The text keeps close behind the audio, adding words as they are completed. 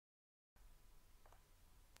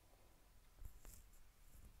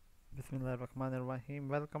Bismillahirrahmanirrahim.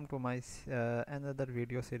 Welcome to my another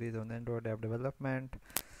video series on Android app development.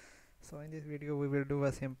 So in this video we will do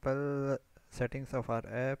a simple settings of our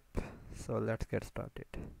app. So let's get started.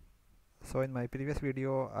 So in my previous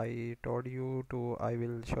video I told you to I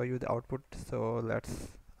will show you the output. So let's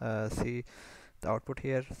see the output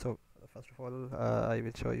here. So first of all I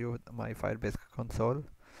will show you my Firebase console.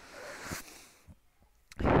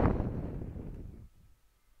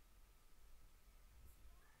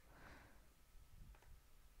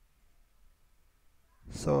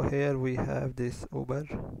 So here we have this Uber,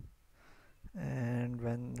 and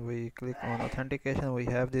when we click on authentication we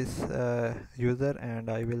have this user, and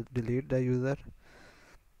I will delete the user.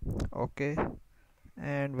 Okay,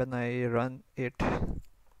 and when I run it, so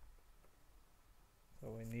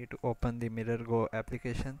we need to open the MirrorGo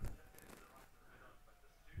application.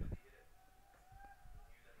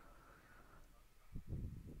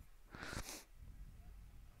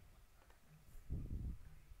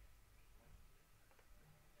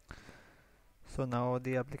 So now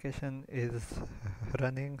the application is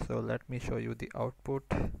running, so let me show you the output.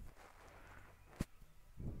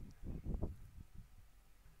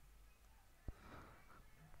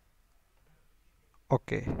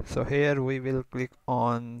 Okay, so here we will click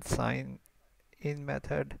on sign in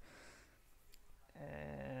method,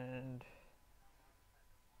 and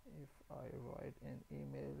if I write an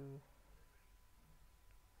email,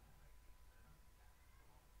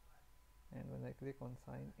 and when I click on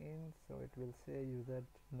sign in, so it will say user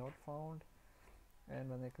not found. And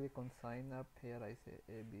when I click on sign up, here I say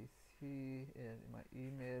ABC and my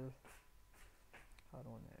email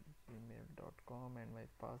harun@gmail.com and my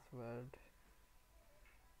password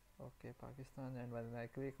okay Pakistan. And when I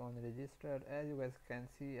click on registered, as you guys can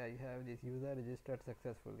see, I have this user registered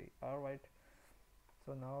successfully. Alright,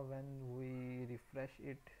 so now when we refresh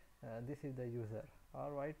it, this is the user.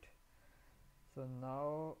 Alright, so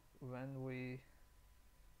now when we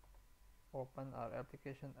open our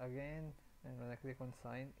application again, and when I click on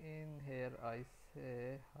sign in, here I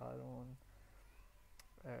say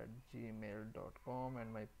harun@gmail.com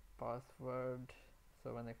and my password.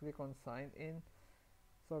 So when I click on sign in,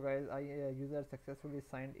 so guys, I user successfully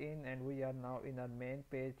signed in, and we are now in our main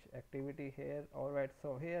page activity here. Alright,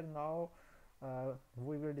 so here now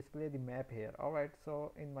we will display the map here. Alright,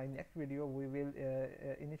 so in my next video we will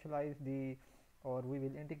initialize the, or we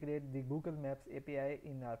will integrate the Google Maps API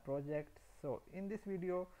in our project. So in this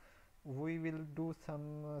video we will do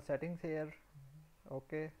some settings here.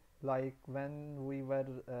 Okay, like when we were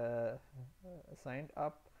signed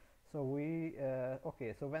up, so we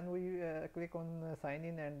okay, so when we click on sign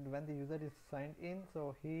in, and when the user is signed in,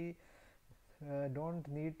 so he don't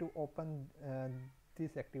need to open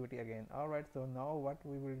this activity again. Alright, so now what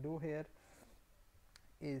we will do here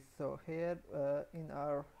is, so here in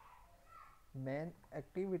our main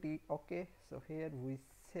activity, okay, so here we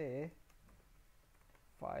say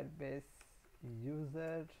Firebase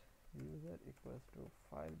user equals to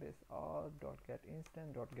Firebase all dot get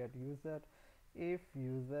instant dot get user. If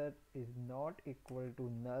user is not equal to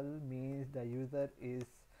null, means the user is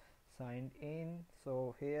signed in.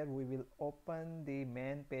 So here we will open the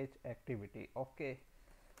main page activity. Okay,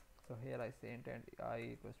 so here I say intent I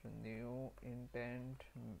equals to new intent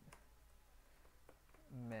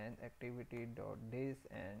main activity dot this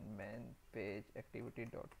and main page activity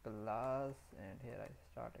dot class, and here I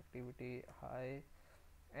start activity hi,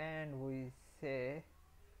 and we say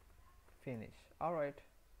finish. Alright,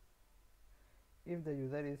 if the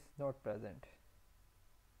user is not present.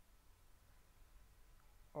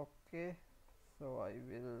 Okay, so I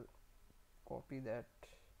will copy that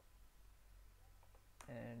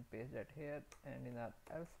and paste that here, and in our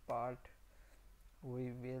else part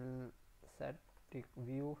we will set the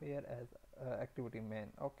view here as activity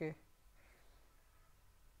main. Okay,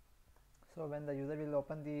 so when the user will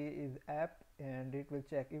open the app, and it will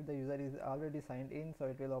check if the user is already signed in, so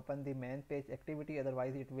it will open the main page activity,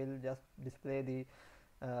 otherwise it will just display the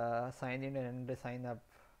sign in and the sign up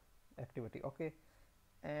activity. Okay,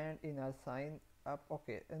 and in our sign up,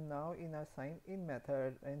 okay, and now in our sign in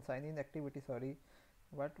method and sign in activity, sorry,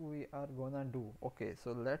 what we are gonna do. Okay,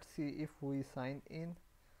 so let's see if we sign in.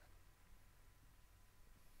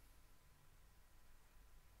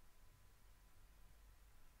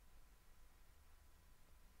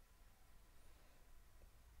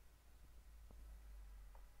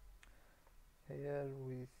 Here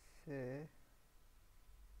we say,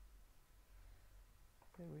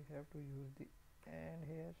 okay, we have to use the and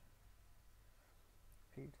here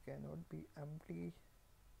field cannot be empty.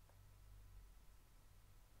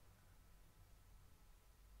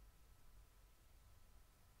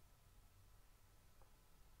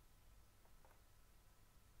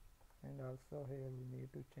 also here we need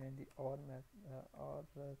to change the or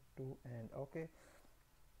to and. Okay,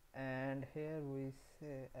 and here we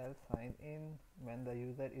say I'll sign in when the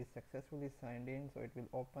user is successfully signed in, so it will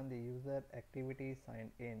open the user activity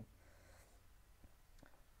signed in.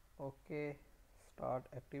 Okay, start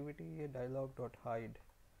activity dialog dot hide.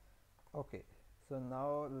 Okay, so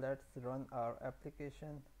now let's run our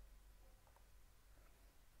application.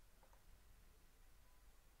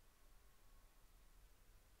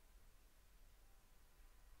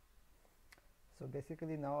 So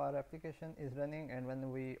basically now our application is running, and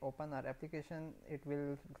when we open our application it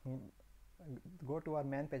will go to our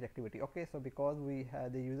man page activity. Okay, so because we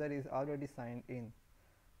have the user is already signed in.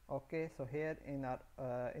 Okay, so here in our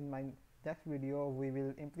in my next video we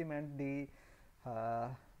will implement the uh,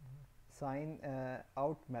 sign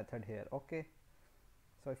out method here. Okay,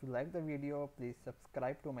 so if you like the video, please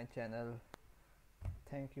subscribe to my channel.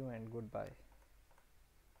 Thank you and goodbye.